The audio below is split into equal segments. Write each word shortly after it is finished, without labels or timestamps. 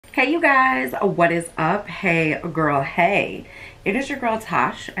Hey you guys, what is up? Hey girl, hey. It is your girl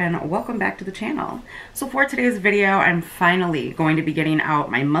Tash and welcome back to the channel. So for today's video, I'm finally going to be getting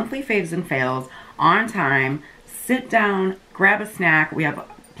out my monthly faves and fails on time. Sit down, grab a snack. We have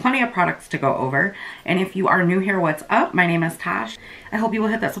plenty of products to go over. And if you are new here, what's up? My name is Tash. I hope you will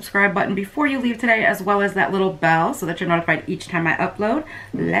hit that subscribe button before you leave today, as well as that little bell so that you're notified each time I upload.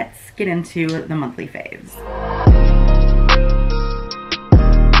 Let's get into the monthly faves.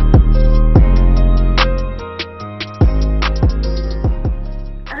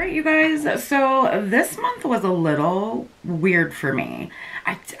 You guys, so this month was a little weird for me.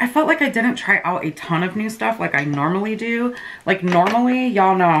 I felt like I didn't try out a ton of new stuff like I normally do. Like normally,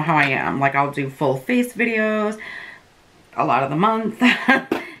 y'all know how I am. Like I'll do full face videos a lot of the month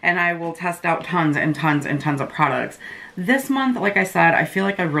and I will test out tons and tons and tons of products. This month, like I said, I feel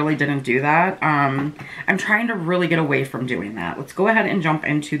like I really didn't do that. I'm trying to really get away from doing that. Let's go ahead and jump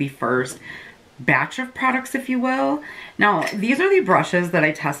into the first batch of products, if you will. Now, these are the brushes that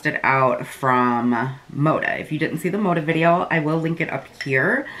I tested out from Moda. If you didn't see the Moda video, I will link it up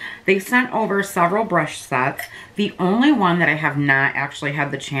here. They sent over several brush sets. The only one that I have not actually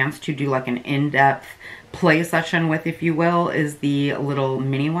had the chance to do like an in-depth play session with, if you will, is the little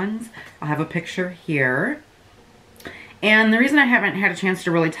mini ones. I'll have a picture here. And the reason I haven't had a chance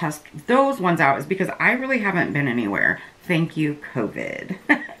to really test those ones out is because I really haven't been anywhere. Thank you, COVID.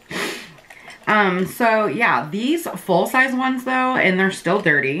 So yeah, these full-size ones though, and they're still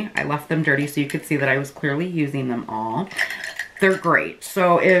dirty. I left them dirty so you could see that I was clearly using them all. They're great.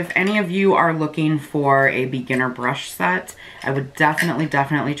 So if any of you are looking for a beginner brush set, I would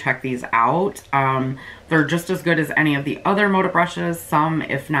definitely check these out. They're just as good as any of the other Moda brushes, some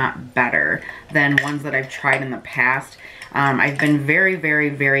if not better than ones that I've tried in the past. I've been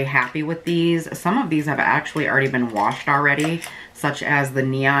very happy with these. Some of these have actually already been washed already, such as the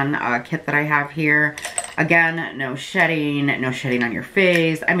neon kit that I have here. Again, no shedding on your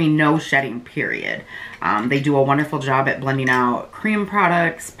face. I mean, no shedding, period. They do a wonderful job at blending out cream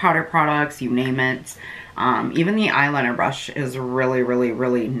products, powder products, you name it. Even the eyeliner brush is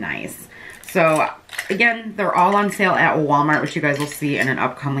really nice. So again, they're all on sale at Walmart, which you guys will see in an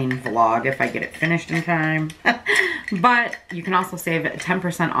upcoming vlog if I get it finished in time. But you can also save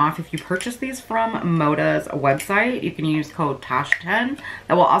 10% off if you purchase these from Moda's website. You can use code TASH10.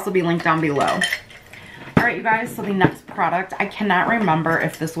 That will also be linked down below. Alright you guys, so the next product, I cannot remember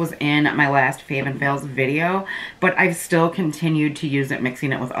if this was in my last Fave and Fails video, but I've still continued to use it,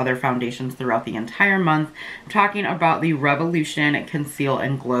 mixing it with other foundations throughout the entire month. I'm talking about the Revolution Conceal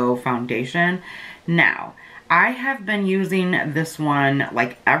and Glow Foundation. Now, I have been using this one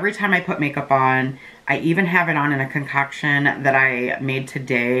like every time I put makeup on. I even have it on in a concoction that I made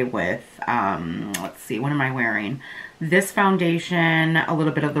today with, let's see, what am I wearing? This foundation, a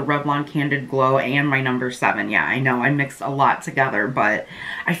little bit of the Revlon Candid Glow, and my number 7. Yeah, I know I mixed a lot together, but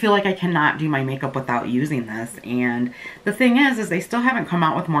I feel like I cannot do my makeup without using this. And the thing is they still haven't come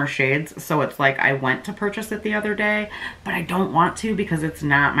out with more shades, so it's like I went to purchase it the other day, but I don't want to because it's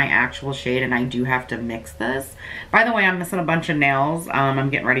not my actual shade and I do have to mix this. By the way, I'm missing a bunch of nails. I'm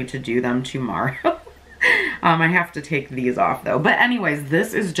getting ready to do them tomorrow. I have to take these off though. But anyways,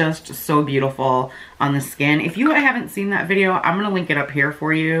 this is just so beautiful on the skin. If you haven't seen that video, I'm going to link it up here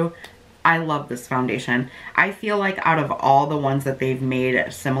for you. I love this foundation. I feel like out of all the ones that they've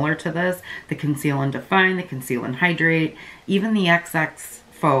made similar to this, the Conceal and Define, the Conceal and Hydrate, even the XX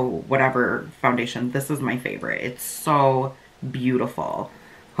Faux whatever foundation, this is my favorite. It's so beautiful.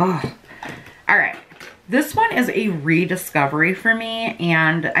 Oh. Alright. This one is a rediscovery for me,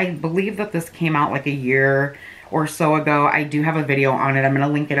 and I believe that this came out like a year or so ago. I do have a video on it. I'm going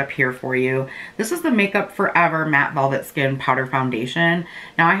to link it up here for you. This is the Makeup Forever Matte Velvet Skin Powder Foundation.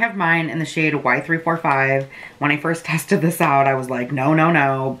 Now, I have mine in the shade Y345. When I first tested this out, I was like,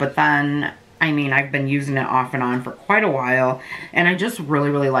 no. But then, I mean, I've been using it off and on for quite a while, and I just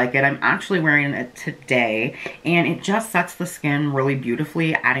really like it. I'm actually wearing it today, and it just sets the skin really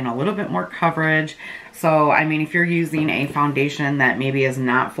beautifully, adding a little bit more coverage. So, I mean, if you're using a foundation that maybe is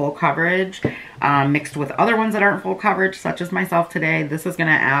not full coverage, mixed with other ones that aren't full coverage, such as myself today, this is going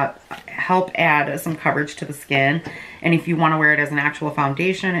to help add some coverage to the skin. And if you want to wear it as an actual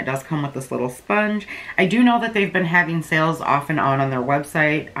foundation, it does come with this little sponge. I do know that they've been having sales off and on their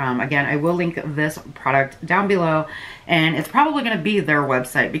website. Again, I will link this product down below, and it's probably going to be their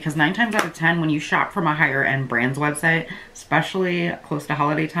website because 9 times out of 10, when you shop from a higher end brand's website, especially close to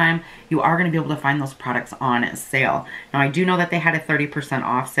holiday time, you are going to be able to find those products on sale. Now, I do know that they had a 30%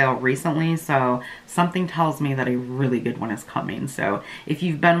 off sale recently, so something tells me that a really good one is coming. So if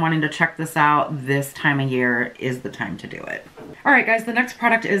you've been wanting to check this out, this time of year is the time time to do it. All right, guys, the next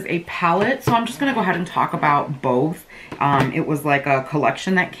product is a palette. So I'm just gonna go ahead and talk about both. It was like a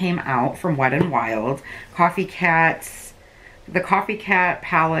collection that came out from Wet n Wild. The Coffee Cat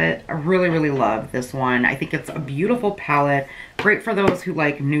palette, I really, really love this one. I think it's a beautiful palette. Great for those who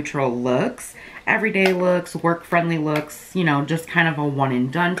like neutral looks, everyday looks, work-friendly looks, you know, just kind of a one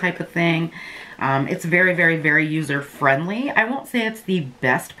and done type of thing. It's very, very, very user-friendly. I won't say it's the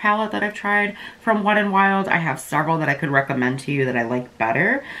best palette that I've tried from Wet n Wild. I have several that I could recommend to you that I like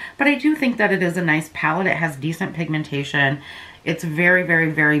better, but I do think that it is a nice palette. It has decent pigmentation. It's very, very,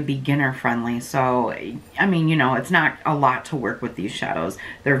 very beginner friendly. So, I mean, you know, it's not a lot to work with these shadows.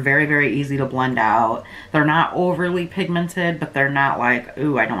 They're very, very easy to blend out. They're not overly pigmented, but they're not like,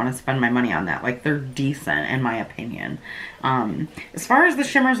 ooh, I don't want to spend my money on that. Like, they're decent in my opinion. As far as the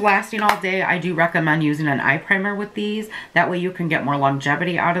shimmers lasting all day, I do recommend using an eye primer with these. That way you can get more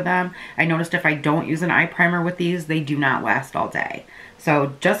longevity out of them. I noticed if I don't use an eye primer with these, they do not last all day.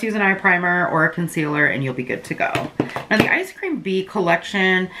 So just use an eye primer or a concealer and you'll be good to go. Now the Ice Cream Bee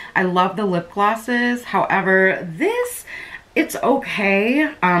collection, I love the lip glosses. However, this, it's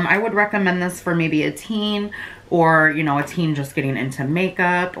okay. I would recommend this for maybe a teen, or, you know, a teen just getting into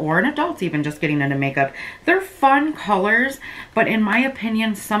makeup, or an adult even just getting into makeup. They're fun colors, but in my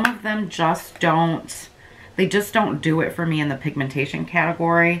opinion, some of them just don't, they just don't do it for me in the pigmentation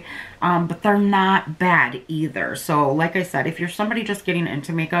category. But they're not bad either. So like I said, if you're somebody just getting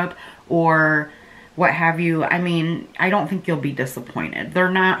into makeup or what have you, I mean, I don't think you'll be disappointed. They're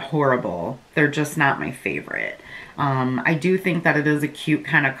not horrible. They're just not my favorite. I do think that it is a cute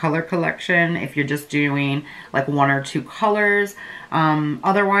kind of color collection if you're just doing like one or two colors.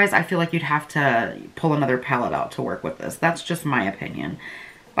 Otherwise, I feel like you'd have to pull another palette out to work with this. That's just my opinion.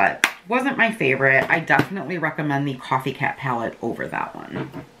 But wasn't my favorite. I definitely recommend the Coffee Cat palette over that one.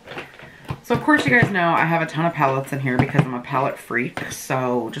 So of course you guys know I have a ton of palettes in here because I'm a palette freak,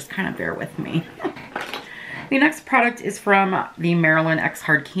 so just kind of bear with me. The next product is from the Marilyn X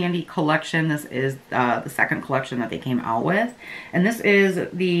Hard Candy collection. This is the second collection that they came out with. And this is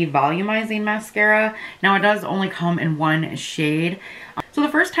the volumizing mascara. Now it does only come in one shade. So the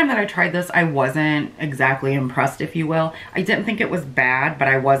first time that I tried this, I wasn't exactly impressed, if you will. I didn't think it was bad, but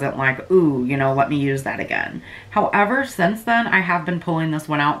I wasn't like, ooh, you know, let me use that again. However, since then, I have been pulling this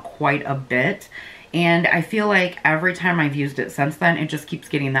one out quite a bit. And I feel like every time I've used it since then, it just keeps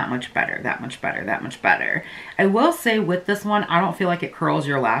getting that much better, that much better, that much better. I will say with this one, I don't feel like it curls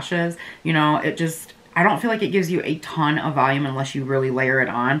your lashes. You know, it just, I don't feel like it gives you a ton of volume unless you really layer it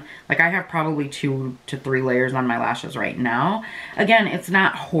on. Like I have probably 2 to 3 layers on my lashes right now. Again, it's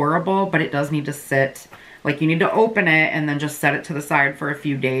not horrible, but it does need to sit, like you need to open it and then just set it to the side for a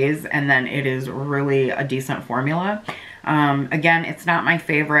few days. And then it is really a decent formula. Again, it's not my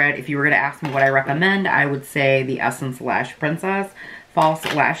favorite. If you were going to ask me what I recommend, I would say the Essence Lash Princess False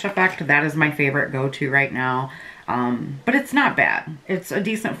Lash Effect. That is my favorite go-to right now. But it's not bad. It's a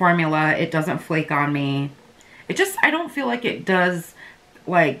decent formula. It doesn't flake on me. It just, I don't feel like it does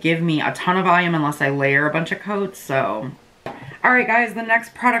like give me a ton of volume unless I layer a bunch of coats. So, all right guys, the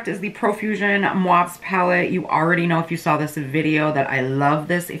next product is the Profusion Mauves palette. You already know if you saw this video that I love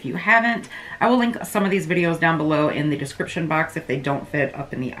this. If you haven't, I will link some of these videos down below in the description box if they don't fit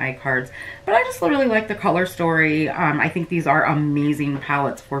up in the iCards. But I just really like the color story. I think these are amazing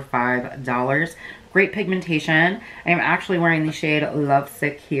palettes for $5. Great pigmentation. I am actually wearing the shade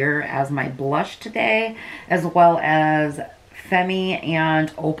Lovesick here as my blush today, as well as Femi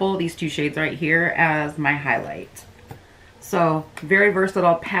and Opal, these two shades right here, as my highlight. So very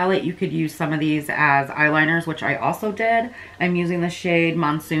versatile palette. You could use some of these as eyeliners, which I also did. I'm using the shade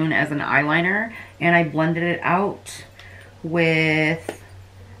Monsoon as an eyeliner, and I blended it out with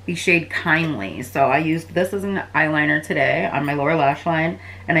the shade Kindly. So I used this as an eyeliner today on my lower lash line,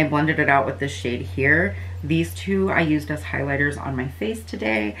 and I blended it out with this shade here. These two I used as highlighters on my face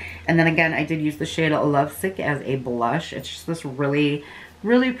today. And then again, I did use the shade Lovesick as a blush. It's just this really,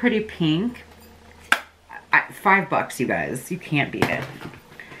 really pretty pink. $5, you guys. You can't beat it.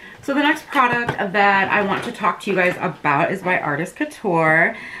 So the next product that I want to talk to you guys about is by Artist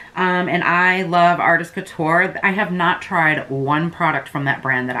Couture. And I love Artist Couture. I have not tried one product from that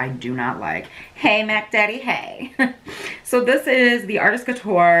brand that I do not like. Hey, Mac Daddy, hey. So this is the Artist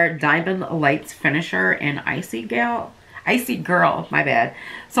Couture Diamond Lights Finisher in Icy Girl, my bad.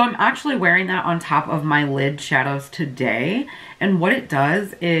 So I'm actually wearing that on top of my lid shadows today. And what it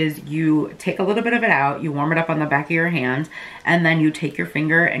does is you take a little bit of it out, you warm it up on the back of your hand, and then you take your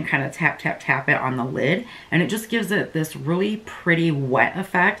finger and kind of tap, tap, tap it on the lid. And it just gives it this really pretty wet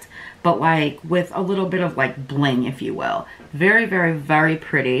effect, but like with a little bit of like bling, if you will. Very, very, very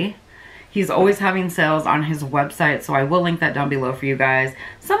pretty. He's always having sales on his website, so I will link that down below for you guys.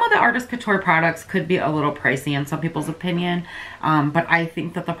 Some of the Artist Couture products could be a little pricey in some people's opinion, but I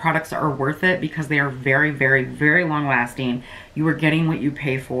think that the products are worth it because they are very, very, very long lasting. You are getting what you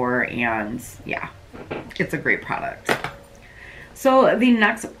pay for, and yeah, it's a great product. So the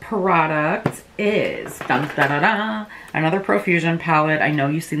next product is another Profusion palette. I know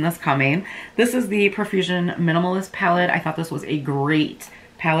you've seen this coming. This is the Profusion Minimalist palette. I thought this was a great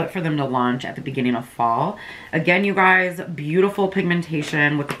palette for them to launch at the beginning of fall. Again, you guys, beautiful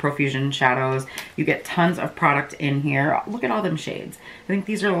pigmentation with the Profusion shadows. You get tons of product in here. Look at all them shades. I think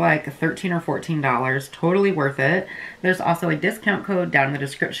these are like $13 or $14. Totally worth it. There's also a discount code down in the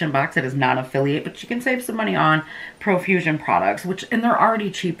description box. It is not affiliate, but you can save some money on Profusion products, and they're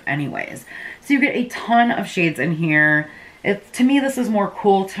already cheap anyways. So you get a ton of shades in here. To me, this is more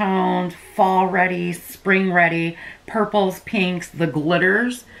cool toned, fall ready, spring ready, purples, pinks, the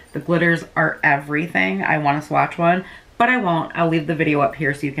glitters. The glitters are everything. I want to swatch one, but I won't. I'll leave the video up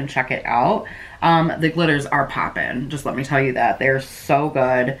here so you can check it out. The glitters are popping. Just let me tell you that. They're so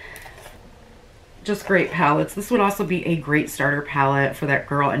good. Just great palettes. This would also be a great starter palette for that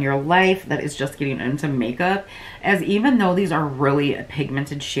girl in your life that is just getting into makeup, as even though these are really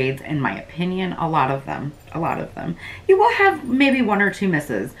pigmented shades, in my opinion, a lot of them, you will have maybe one or two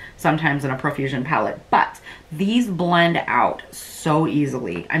misses sometimes in a Profusion palette, but these blend out so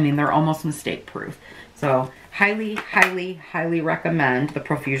easily. I mean, they're almost mistake proof. So highly, highly, highly recommend the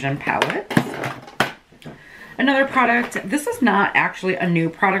Profusion palette. Another product, this is not actually a new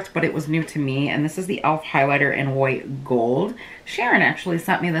product, but it was new to me, and this is the e.l.f. highlighter in white gold. Sharon actually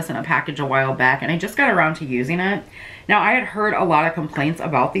sent me this in a package a while back, and I just got around to using it. Now, I had heard a lot of complaints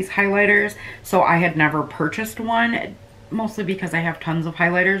about these highlighters, so I had never purchased one, mostly because I have tons of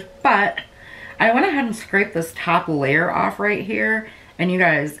highlighters, but I went ahead and scraped this top layer off right here, and you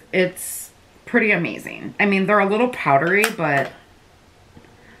guys, it's pretty amazing. I mean, they're a little powdery, but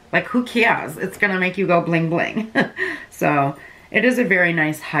like, who cares? It's gonna make you go bling bling. So it is a very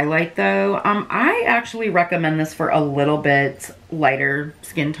nice highlight though. I actually recommend this for a little bit lighter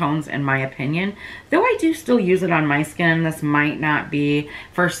skin tones in my opinion. Though I do still use it on my skin. This might not be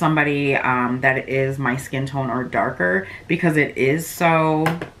for somebody that is my skin tone or darker, because it is so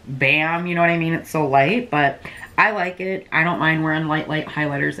bam, you know what I mean? It's so light, but I like it. I don't mind wearing light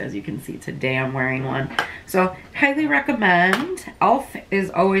highlighters. As you can see today, I'm wearing one. So highly recommend. e.l.f.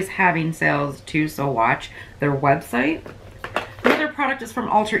 is always having sales too, so watch their website. The other product is from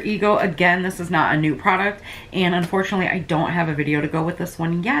Alter Ego. Again, this is not a new product, and unfortunately I don't have a video to go with this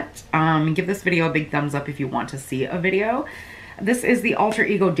one yet. Give this video a big thumbs up if you want to see a video. This is the Alter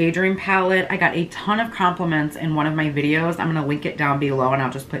Ego Daydream palette. I got a ton of compliments in one of my videos. I'm going to link it down below, and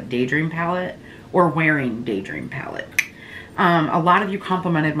I'll just put Daydream palette or wearing Daydream palette. A lot of you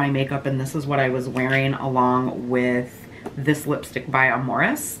complimented my makeup, and this is what I was wearing along with this lipstick by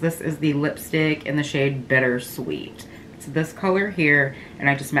Amoris. This is the lipstick in the shade Bittersweet. It's this color here, and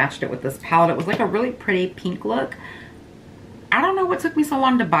I just matched it with this palette. It was like a really pretty pink look. I don't know what took me so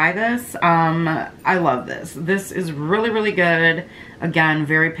long to buy this. I love this. This is really, really good. Again,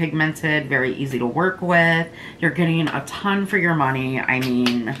 very pigmented, very easy to work with. You're getting a ton for your money. I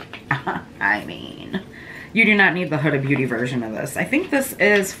mean, you do not need the Huda Beauty version of this. I think this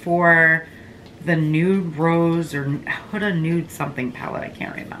is for the Nude Rose or Huda Nude something palette. I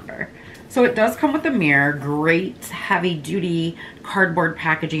can't remember. So it does come with a mirror. Great heavy duty cardboard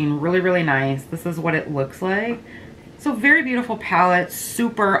packaging. Really, really nice. This is what it looks like. So very beautiful palette,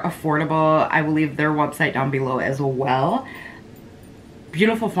 super affordable. I will leave their website down below as well.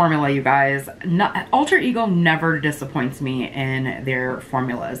 Beautiful formula, you guys. Alter Ego never disappoints me in their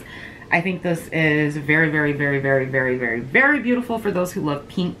formulas. I think this is very, very, very, very, very, very, very beautiful for those who love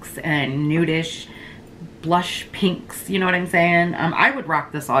pinks and nudish blush pinks, you know what I'm saying? I would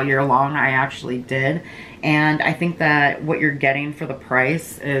rock this all year long. I actually did. And I think that what you're getting for the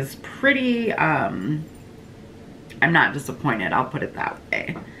price is pretty, I'm not disappointed, I'll put it that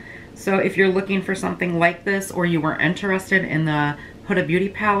way. So if you're looking for something like this, or you were interested in the Huda Beauty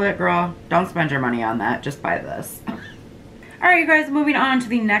palette, girl, don't spend your money on that, just buy this. Alright, you guys, moving on to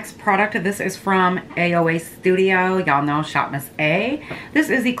the next product. This is from AOA Studio. Y'all know Shop Miss A. This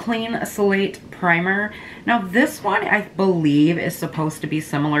is the Clean Slate Primer. Now this one, I believe, is supposed to be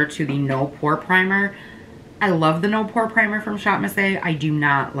similar to the No Pore Primer. I love the No Pore Primer from Shop Miss A. I do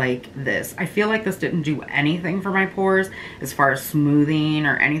not like this. I feel like this didn't do anything for my pores as far as smoothing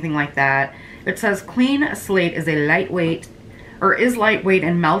or anything like that. It says Clean Slate is lightweight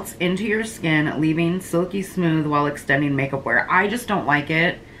and melts into your skin, leaving silky smooth while extending makeup wear. I just don't like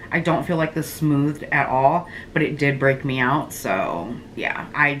it. I don't feel like this smoothed at all, but it did break me out. So yeah,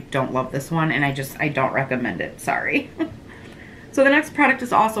 I don't love this one, and I don't recommend it. Sorry. So the next product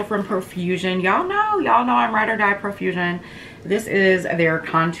is also from Profusion. Y'all know I'm ride or die Profusion. This is their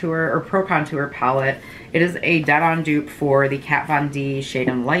contour or pro contour palette. It is a dead on dupe for the Kat Von D Shade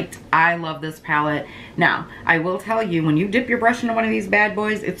and Light. I love this palette. Now, I will tell you, when you dip your brush into one of these bad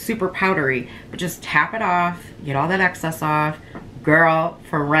boys, it's super powdery, but just tap it off, get all that excess off. Girl,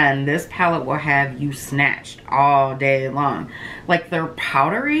 for Ren, this palette will have you snatched all day long. Like, they're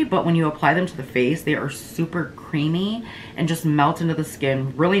powdery, but when you apply them to the face, they are super creamy and just melt into the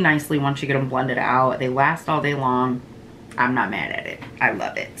skin really nicely once you get them blended out. They last all day long. I'm not mad at it. I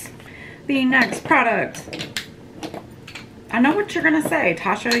love it. The next product. I know what you're gonna say.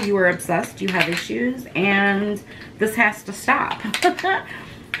 Tasha, you are obsessed, you have issues, and this has to stop.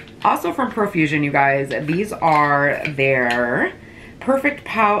 Also from Profusion, you guys, these are their Perfect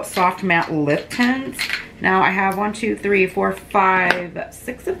Pout Soft Matte Lip Tints. Now I have 1, 2, 3, 4, 5,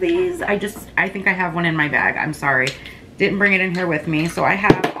 6 of these. I think I have one in my bag. I'm sorry. Didn't bring it in here with me. So I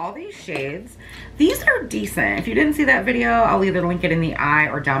have all these shades. These are decent. If you didn't see that video, I'll either link it in the eye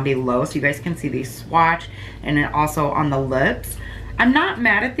or down below so you guys can see these swatch, and then also on the lips. I'm not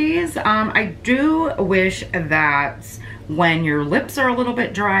mad at these. I do wish that when your lips are a little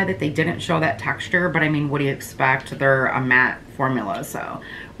bit dry that they didn't show that texture, but I mean, what do you expect? They're a matte formula. So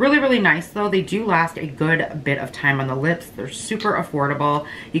really, really nice though. They do last a good bit of time on the lips. They're super affordable.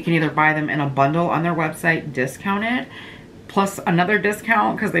 You can either buy them in a bundle on their website, discounted, plus another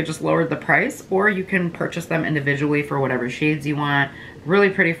discount because they just lowered the price, or you can purchase them individually for whatever shades you want. Really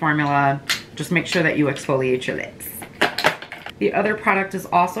pretty formula. Just make sure that you exfoliate your lips. The other product is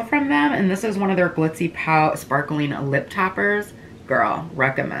also from them, and this is one of their Glitzy Pout Sparkling Lip Toppers. Girl,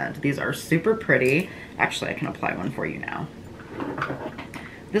 recommend. These are super pretty. Actually, I can apply one for you now.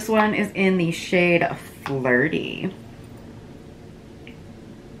 This one is in the shade Flirty.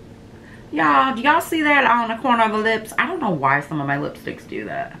 Y'all, do y'all see that on the corner of the lips? I don't know why some of my lipsticks do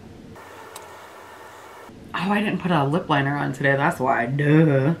that. Oh, I didn't put a lip liner on today. That's why.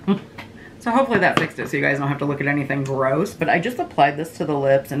 Duh. So hopefully that fixed it so you guys don't have to look at anything gross. But I just applied this to the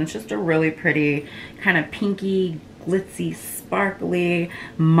lips, and it's just a really pretty kind of pinky, glitzy, sparkly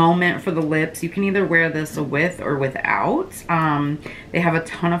moment for the lips. You can either wear this with or without. They have a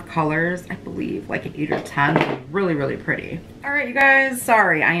ton of colors, I believe, like 8 or 10. They're really, really pretty. All right, you guys,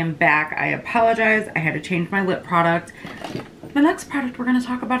 sorry, I am back. I apologize. I had to change my lip product. The next product we're going to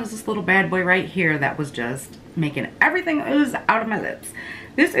talk about is this little bad boy right here that was just making everything ooze out of my lips.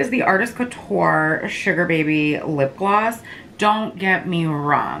 This is the Artist Couture Sugar Baby Lip Gloss. Don't get me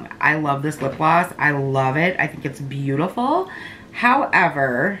wrong. I love this lip gloss. I love it. I think it's beautiful.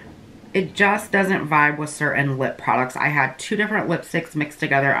 However, it just doesn't vibe with certain lip products. I had 2 different lipsticks mixed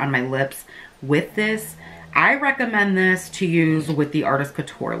together on my lips with this. I recommend this to use with the Artist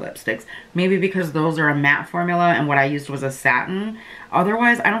Couture lipsticks. Maybe because those are a matte formula and what I used was a satin.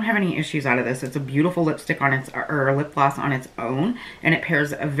 Otherwise, I don't have any issues out of this. It's a beautiful lipstick on its, or lip gloss on its own. And it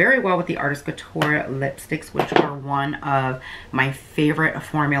pairs very well with the Artist Couture lipsticks, which are one of my favorite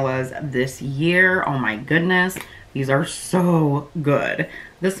formulas this year. Oh my goodness. These are so good.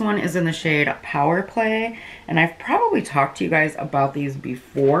 This one is in the shade Power Play. And I've probably talked to you guys about these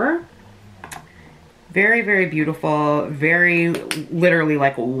before. Very, very beautiful. Very, literally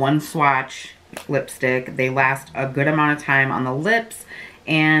like one swatch lipstick. They last a good amount of time on the lips,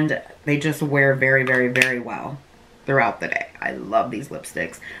 and they just wear very, very, very well throughout the day. I love these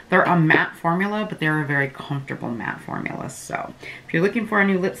lipsticks. They're a matte formula, but they're a very comfortable matte formula. So if you're looking for a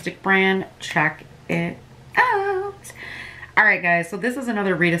new lipstick brand, check it out. All right, guys, so this is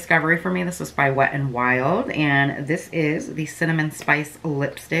another rediscovery for me. This is by Wet n Wild, and this is the Cinnamon Spice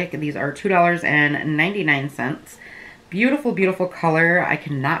Lipstick. These are $2.99. Beautiful, beautiful color. I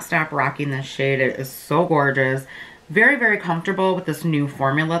cannot stop rocking this shade. It is so gorgeous. Very, very comfortable with this new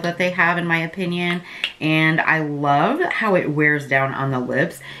formula that they have, in my opinion. And I love how it wears down on the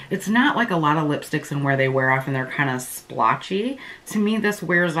lips. It's not like a lot of lipsticks and where they wear off and they're kind of splotchy. To me, this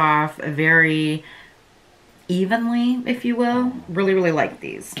wears off very evenly, if you will. Really, really like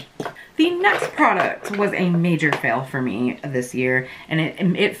these. The next product was a major fail for me this year, and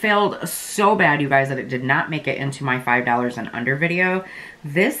it failed so bad, you guys, that it did not make it into my $5 and under video.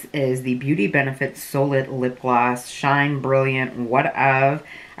 This is the Beauty Benefits Solid Lip Gloss Shine Brilliant Whatever.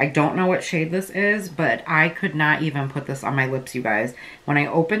 I don't know what shade this is, but I could not even put this on my lips, you guys. When I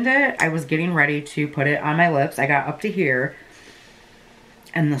opened it, I was getting ready to put it on my lips. I got up to here,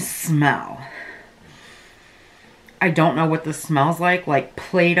 and the smell. I don't know what this smells like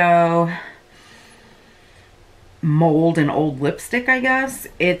Play-Doh. mold and old lipstick, I guess.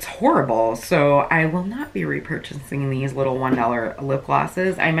 It's horrible. So I will not be repurchasing these little $1 lip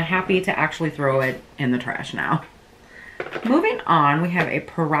glosses. I'm happy to actually throw it in the trash now. Moving on, we have a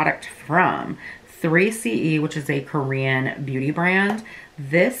product from 3CE, which is a Korean beauty brand.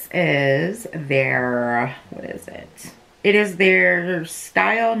 This is their, what is it? It is their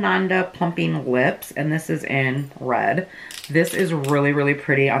Style Nanda Plumping Lips, and this is in red. This is really, really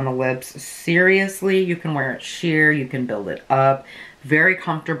pretty on the lips. Seriously, you can wear it sheer, you can build it up. Very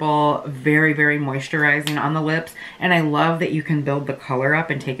comfortable, very, very moisturizing on the lips. And I love that you can build the color up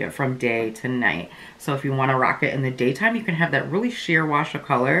and take it from day to night. So if you want to rock it in the daytime, you can have that really sheer wash of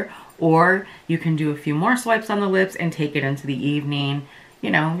color, or you can do a few more swipes on the lips and take it into the evening. You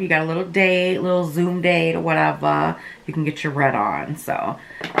know, you got a little date, little Zoom date or whatever, you can get your red on. So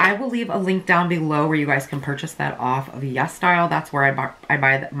I will leave a link down below where you guys can purchase that off of YesStyle. That's where I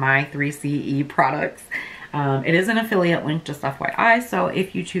buy my 3CE products. It is an affiliate link, just FYI. So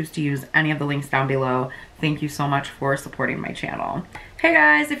if you choose to use any of the links down below, thank you so much for supporting my channel. Hey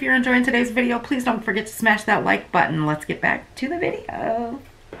guys, if you're enjoying today's video, please don't forget to smash that like button. Let's get back to the video.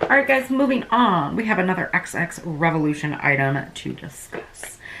 Alright guys, moving on, we have another XX Revolution item to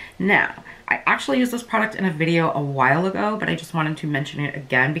discuss. Now, I actually used this product in a video a while ago, but I just wanted to mention it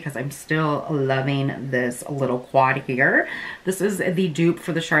again because I'm still loving this little quad here. This is the dupe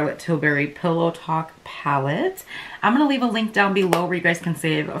for the Charlotte Tilbury Pillow Talk palette. I'm going to leave a link down below where you guys can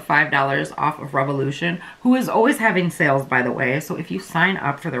save $5 off of Revolution, who is always having sales, by the way. So if you sign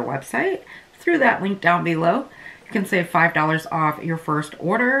up for their website through that link down below, you can save $5 off your first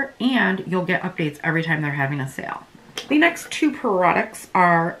order, and you'll get updates every time they're having a sale. The next two products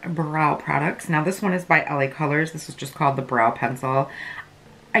are brow products. Now this one is by LA Colors. This is just called the Brow Pencil.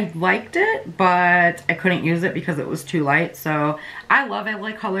 I liked it, but I couldn't use it because it was too light. So I love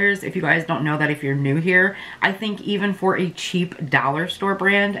LA Colors. If you guys don't know that, if you're new here, I think even for a cheap dollar store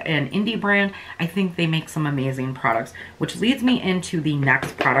brand, an indie brand, I think they make some amazing products, which leads me into the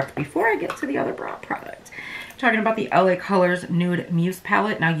next product before I get to the other brow product. Talking about the LA Colors Nude Muse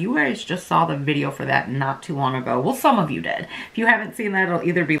Palette. Now you guys just saw the video for that not too long ago. Well, some of you did. If you haven't seen that, it'll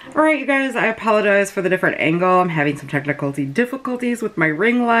either be... Alright you guys, I apologize for the different angle. I'm having some technical difficulties with my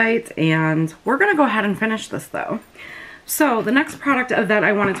ring light, and we're gonna go ahead and finish this though. So the next product that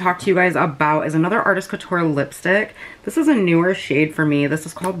I want to talk to you guys about is another Artist Couture lipstick. This is a newer shade for me. This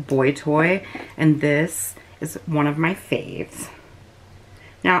is called Boy Toy, and this is one of my faves.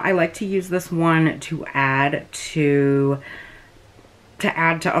 Now, I like to use this one to add to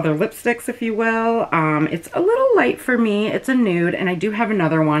other lipsticks, if you will. It's a little light for me. It's a nude, and I do have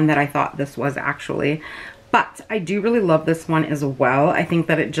another one that I thought this was actually. But I do really love this one as well. I think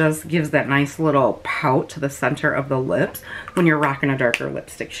that it just gives that nice little pout to the center of the lips when you're rocking a darker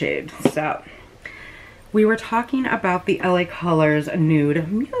lipstick shade. So we were talking about the LA Colors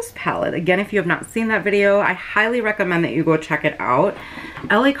Nude Muse Palette. Again, if you have not seen that video, I highly recommend that you go check it out.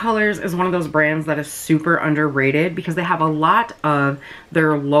 LA Colors is one of those brands that is super underrated because they have a lot of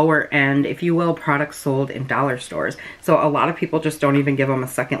their lower end, if you will, products sold in dollar stores. So a lot of people just don't even give them a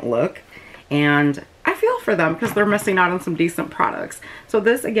second look. And I feel for them because they're missing out on some decent products. So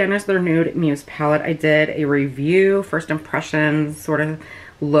this, again, is their Nude Muse Palette. I did a review, first impressions, sort of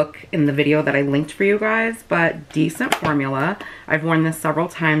look in the video that I linked for you guys, but decent formula. I've worn this several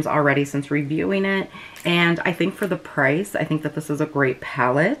times already since reviewing it, and I think for the price, I think that this is a great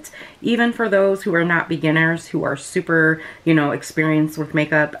palette. Even for those who are not beginners, who are super, you know, experienced with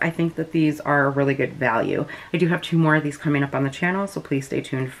makeup, I think that these are a really good value. I do have 2 more of these coming up on the channel, so please stay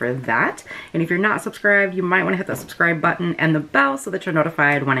tuned for that. And if you're not subscribed, you might want to hit the subscribe button and the bell so that you're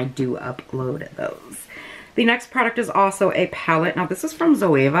notified when I do upload those. The next product is also a palette. Now this is from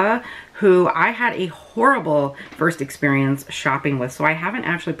Zoeva, who I had a horrible first experience shopping with, so I haven't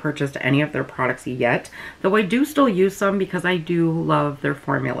actually purchased any of their products yet, though I do still use some because I do love their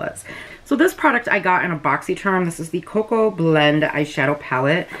formulas. So this product I got in a BoxyCharm. This is the Cocoa Blend Eyeshadow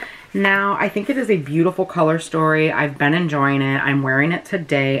Palette. Now, I think it is a beautiful color story. I've been enjoying it. I'm wearing it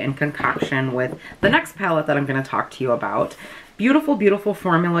today in concoction with the next palette that I'm going to talk to you about. Beautiful, beautiful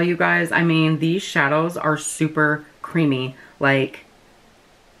formula, you guys. I mean, these shadows are super creamy. Like,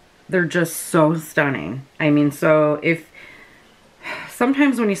 they're just so stunning. I mean, so if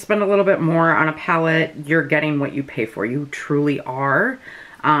sometimes when you spend a little bit more on a palette, you're getting what you pay for. You truly are.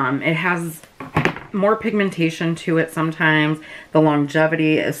 It has more pigmentation to it sometimes. The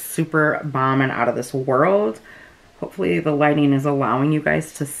longevity is super bomb and out of this world. Hopefully the lighting is allowing you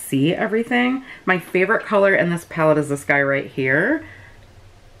guys to see everything. My favorite color in this palette is this guy right here.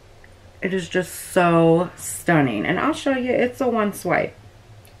 It is just so stunning. And I'll show you, it's a one swipe.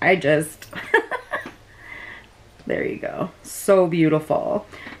 I just, There you go. So beautiful.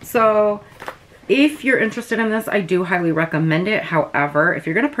 So if you're interested in this, I do highly recommend it. However, if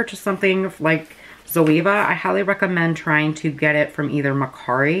you're going to purchase something like Zoeva, I highly recommend trying to get it from either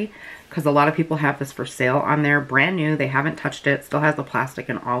Mercari, because a lot of people have this for sale on there, brand new. They haven't touched it, still has the plastic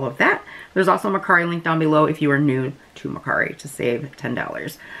and all of that. There's also a Mercari link down below if you are new to Mercari to save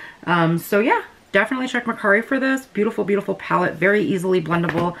 $10. So yeah, definitely check Mercari for this. Beautiful, beautiful palette, very easily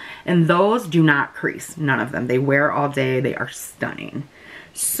blendable, and those do not crease, none of them. They wear all day, they are stunning.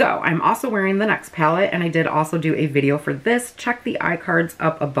 So I'm also wearing the next palette, and I did also do a video for this. Check the iCards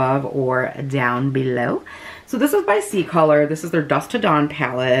up above or down below. So this is by C Color. This is their Dusk to Dawn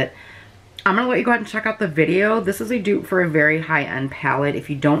palette. I'm going to let you go ahead and check out the video. This is a dupe for a very high-end palette if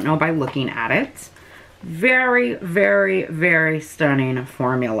you don't know by looking at it. Very, very, very stunning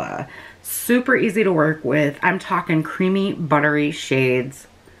formula. Super easy to work with. I'm talking creamy, buttery shades.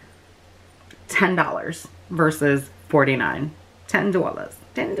 $10 versus $49. $10.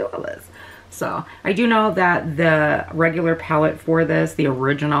 $10. So I do know that the regular palette for this, the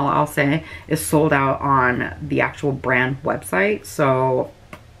original I'll say, is sold out on the actual brand website. So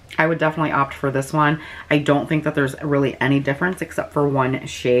I would definitely opt for this one. I don't think that there's really any difference except for one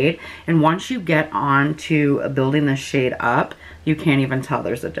shade. And once you get on to building this shade up, you can't even tell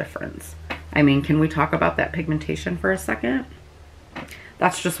there's a difference. I mean, can we talk about that pigmentation for a second?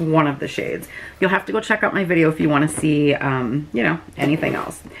 That's just one of the shades. You'll have to go check out my video if you want to see, you know, anything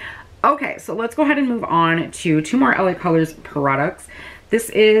else. Okay, so let's go ahead and move on to two more LA Colors products. This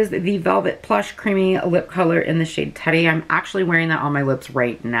is the Velvet Plush Creamy Lip Color in the shade Teddy. I'm actually wearing that on my lips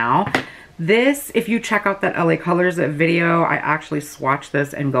right now. This, if you check out that LA Colors video, I actually swatch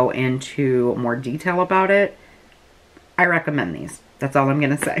this and go into more detail about it. I recommend these. That's all I'm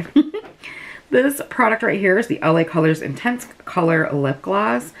going to say. This product right here is the LA Colors Intense Color Lip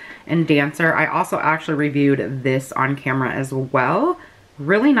Gloss and Dancer. I also actually reviewed this on camera as well.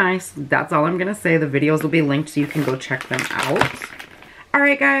 Really nice. That's all I'm going to say. The videos will be linked so you can go check them out.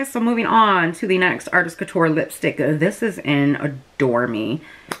 Alright guys, so moving on to the next Artist Couture lipstick. This is in Adore Me.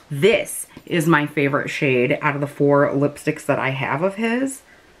 This is my favorite shade out of the 4 lipsticks that I have of his.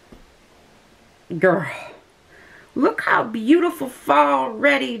 Girl, look how beautiful fall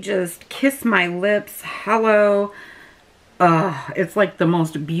ready. Just kiss my lips. Hello. It's like the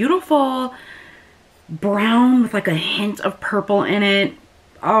most beautiful brown with like a hint of purple in it.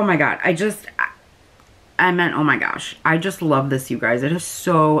 Oh my god, I meant, oh my gosh, I just love this, you guys. It is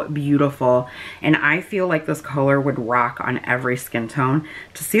so beautiful, and I feel like this color would rock on every skin tone.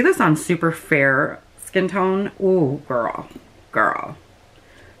 To see this on super fair skin tone, ooh, girl, girl.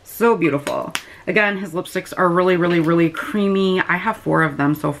 So beautiful. Again, his lipsticks are really, really, really creamy. I have 4 of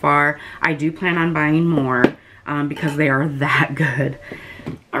them so far. I do plan on buying more because they are that good.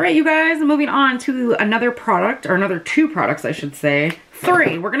 All right, you guys, moving on to another product, or another 2 products, I should say.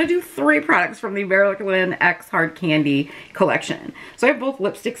 3. We're going to do 3 products from the Marilyn X Hard Candy collection. So I have both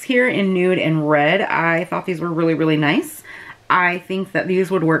lipsticks here in nude and red. I thought these were really, really nice. I think that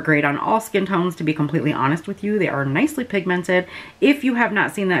these would work great on all skin tones, to be completely honest with you. They are nicely pigmented. If you have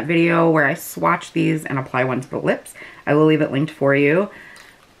not seen that video where I swatch these and apply one to the lips, I will leave it linked for you.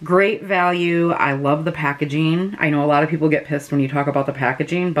 Great value. I love the packaging. I know a lot of people get pissed when you talk about the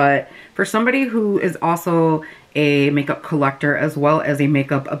packaging, but for somebody who is also a makeup collector as well as a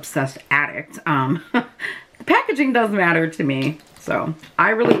makeup obsessed addict, the packaging does matter to me. So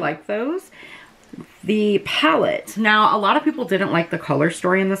I really like those. The palette. Now, a lot of people didn't like the color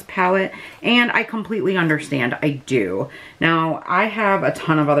story in this palette, and I completely understand. I do. Now, I have a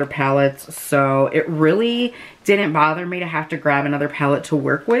ton of other palettes, so it really didn't bother me to have to grab another palette to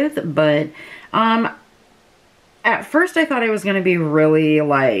work with, but at first I thought I was going to be really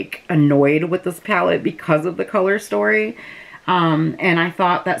like annoyed with this palette because of the color story. And I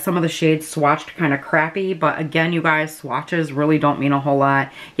thought that some of the shades swatched kind of crappy, but again, you guys, swatches really don't mean a whole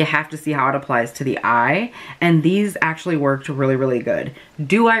lot. You have to see how it applies to the eye, and these actually worked really, really good.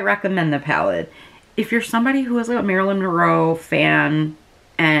 Do I recommend the palette? If you're somebody who is a Marilyn Monroe fan,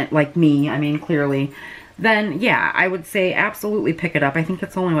 and like me, I mean, clearly, then yeah, I would say absolutely pick it up. I think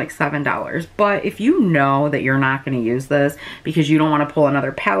it's only like $7. But if you know that you're not going to use this because you don't want to pull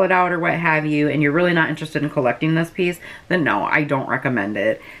another palette out or what have you, and you're really not interested in collecting this piece, then no, I don't recommend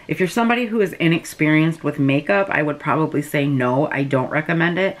it. If you're somebody who is inexperienced with makeup, I would probably say no, I don't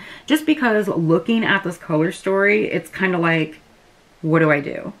recommend it. Just because looking at this color story, it's kind of like, what do I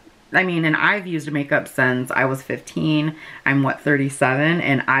do? I mean, and I've used makeup since I was 15. I'm, what, 37?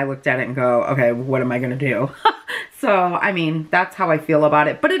 And I looked at it and go, okay, what am I going to do? So, I mean, that's how I feel about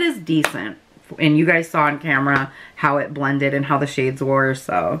it. But it is decent. And you guys saw on camera how it blended and how the shades were.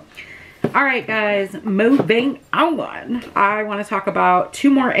 So, All right, guys, moving on. I want to talk about 2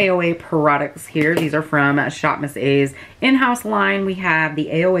 more AOA products here. These are from Shop Miss A's in-house line. We have the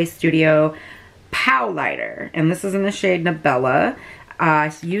AOA Studio Pow Lighter, and this is in the shade Nabella.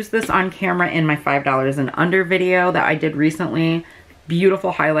 I used this on camera in my $5 and under video that I did recently.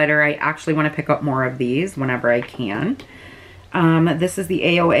 Beautiful highlighter. I actually want to pick up more of these whenever I can. This is the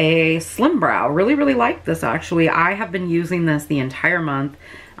AOA Slim Brow. Really, really like this actually. I have been using this the entire month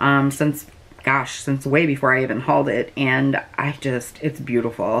since way before I even hauled it, and it's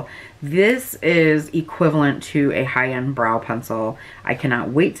beautiful. This is equivalent to a high-end brow pencil. I cannot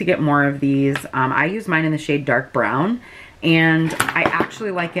wait to get more of these. I use mine in the shade Dark Brown, and I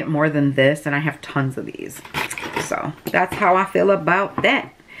actually like it more than this, and I have tons of these. So that's how I feel about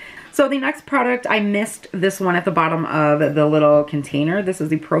that. So the next product, I missed this one at the bottom of the little container. This is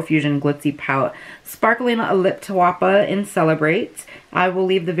the Profusion Glitzy Pout Sparkling Lip Tawapa in Celebrate. I will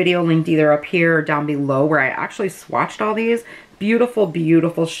leave the video linked either up here or down below where I actually swatched all these. Beautiful,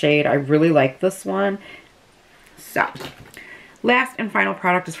 beautiful shade. I really like this one. So, last and final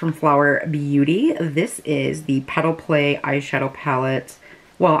product is from Flower Beauty. This is the Petal Play eyeshadow palette.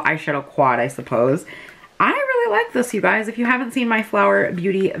 Well, eyeshadow quad, I suppose. I really like this, you guys. If you haven't seen my Flower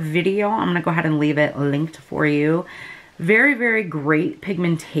Beauty video, I'm going to go ahead and leave it linked for you. Very, very great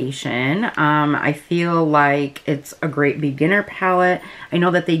pigmentation. I feel like it's a great beginner palette. I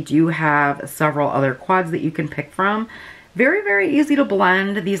know that they do have several other quads that you can pick from. Very, very easy to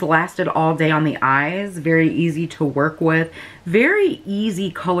blend. These lasted all day on the eyes. Very easy to work with. Very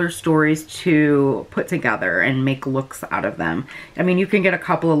easy color stories to put together and make looks out of them. I mean, you can get a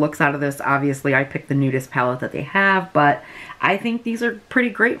couple of looks out of this. Obviously, I picked the nudist palette that they have, but I think these are pretty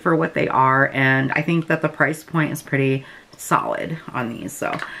great for what they are, and I think that the price point is pretty solid on these.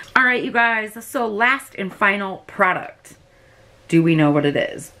 So, all right, you guys. So, last and final product. Do we know what it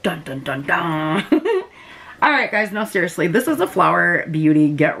is? Dun, dun, dun, dun. Alright guys, no seriously, this is a Flower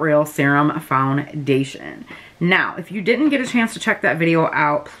Beauty Get Real Serum Foundation. Now, if you didn't get a chance to check that video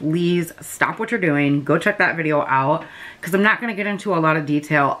out, please stop what you're doing, go check that video out, because I'm not going to get into a lot of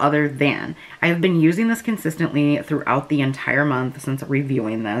detail other than I have been using this consistently throughout the entire month since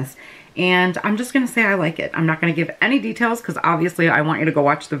reviewing this, and I'm just going to say I like it. I'm not going to give any details because obviously I want you to go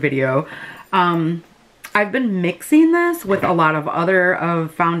watch the video. I've been mixing this with a lot of other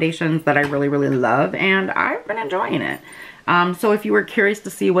foundations that I really, really love, and I've been enjoying it. So if you were curious to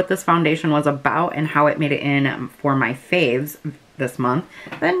see what this foundation was about and how it made it in for my faves this month,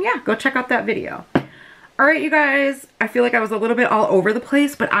 then yeah, go check out that video. All right, you guys, I feel like I was a little bit all over the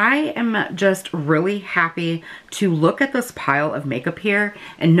place, but I am just really happy to look at this pile of makeup here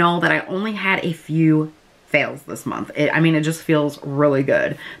and know that I only had a few fails this month. I mean, it just feels really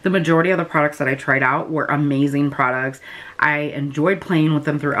good. The majority of the products that I tried out were amazing products. I enjoyed playing with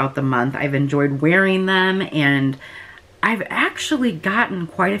them throughout the month. I've enjoyed wearing them, and I've actually gotten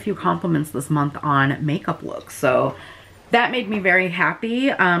quite a few compliments this month on makeup looks. So that made me very happy.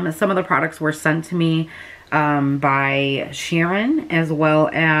 Some of the products were sent to me by Sharon, as well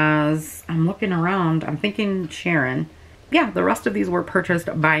as, I'm looking around, I'm thinking Sharon. Yeah, the rest of these were purchased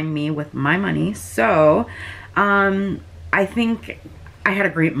by me with my money. So, I think I had a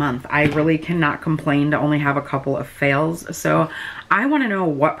great month. I really cannot complain to only have a couple of fails. So, I want to know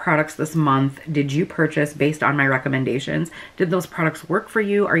what products this month did you purchase based on my recommendations? Did those products work for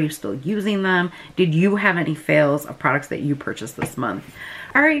you? Are you still using them? Did you have any fails of products that you purchased this month?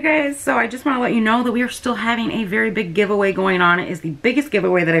 All right, you guys, so I just want to let you know that we are still having a very big giveaway going on. It is the biggest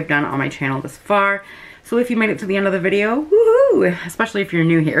giveaway that I've done on my channel this far. So if you made it to the end of the video, woohoo, especially if you're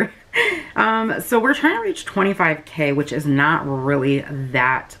new here. So we're trying to reach 25K, which is not really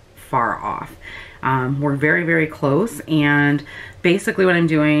that far off. We're very, very close, and basically what I'm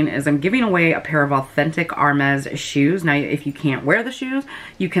doing is I'm giving away a pair of authentic Hermes shoes. Now, if you can't wear the shoes,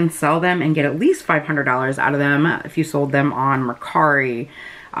 you can sell them and get at least $500 out of them if you sold them on Mercari,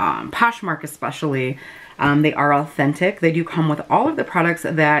 Poshmark especially. They are authentic. They do come with all of the products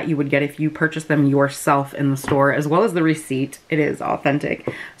that you would get if you purchased them yourself in the store, as well as the receipt. It is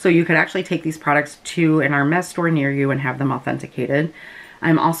authentic. So you could actually take these products to an Hermes store near you and have them authenticated.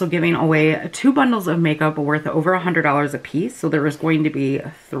 I'm also giving away 2 bundles of makeup worth over $100 a piece. So there is going to be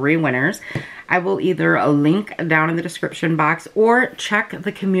 3 winners. I will either link down in the description box or check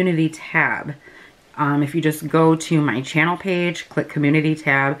the community tab. If you just go to my channel page, click community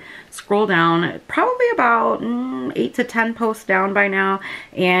tab, scroll down, probably about 8 to 10 posts down by now,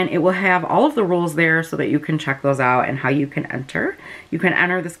 and it will have all of the rules there so that you can check those out and how you can enter. You can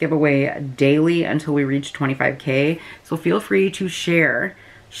enter this giveaway daily until we reach 25K, so feel free to share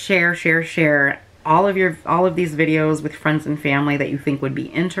all of these videos with friends and family that you think would be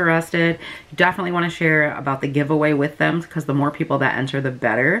interested. You definitely want to share about the giveaway with them, because the more people that enter, the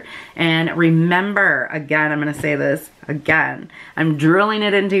better. And remember, again, I'm going to say this again, I'm drilling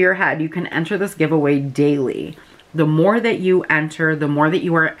it into your head. You can enter this giveaway daily. The more that you enter, the more that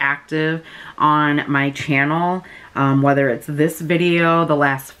you are active on my channel, whether it's this video, the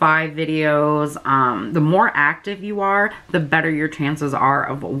last 5 videos, the more active you are, the better your chances are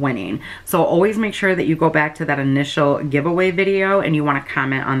of winning. So always make sure that you go back to that initial giveaway video and you want to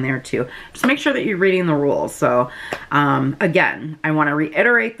comment on there too. Just make sure that you're reading the rules. So again, I want to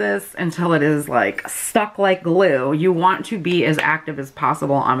reiterate this until it is like stuck like glue. You want to be as active as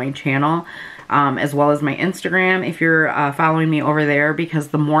possible on my channel, as well as my Instagram if you're following me over there, because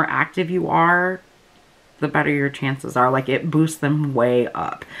the more active you are, the better your chances are. Like, it boosts them way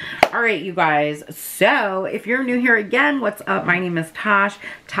up. All right, you guys. So if you're new here again, what's up? My name is Tash,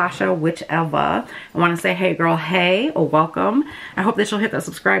 Tasha, whichever. I want to say, hey girl, hey, welcome. I hope that you'll hit that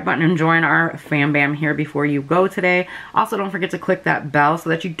subscribe button and join our fam bam here before you go today. Also, don't forget to click that bell so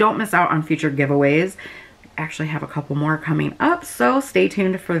that you don't miss out on future giveaways. Actually have a couple more coming up, so stay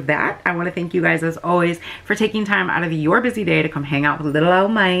tuned for that. I want to thank you guys as always for taking time out of your busy day to come hang out with little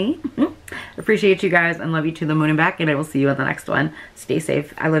old me. Appreciate you guys and love you to the moon and back, and I will see you in the next one. Stay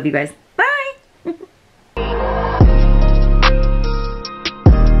safe. I love you guys.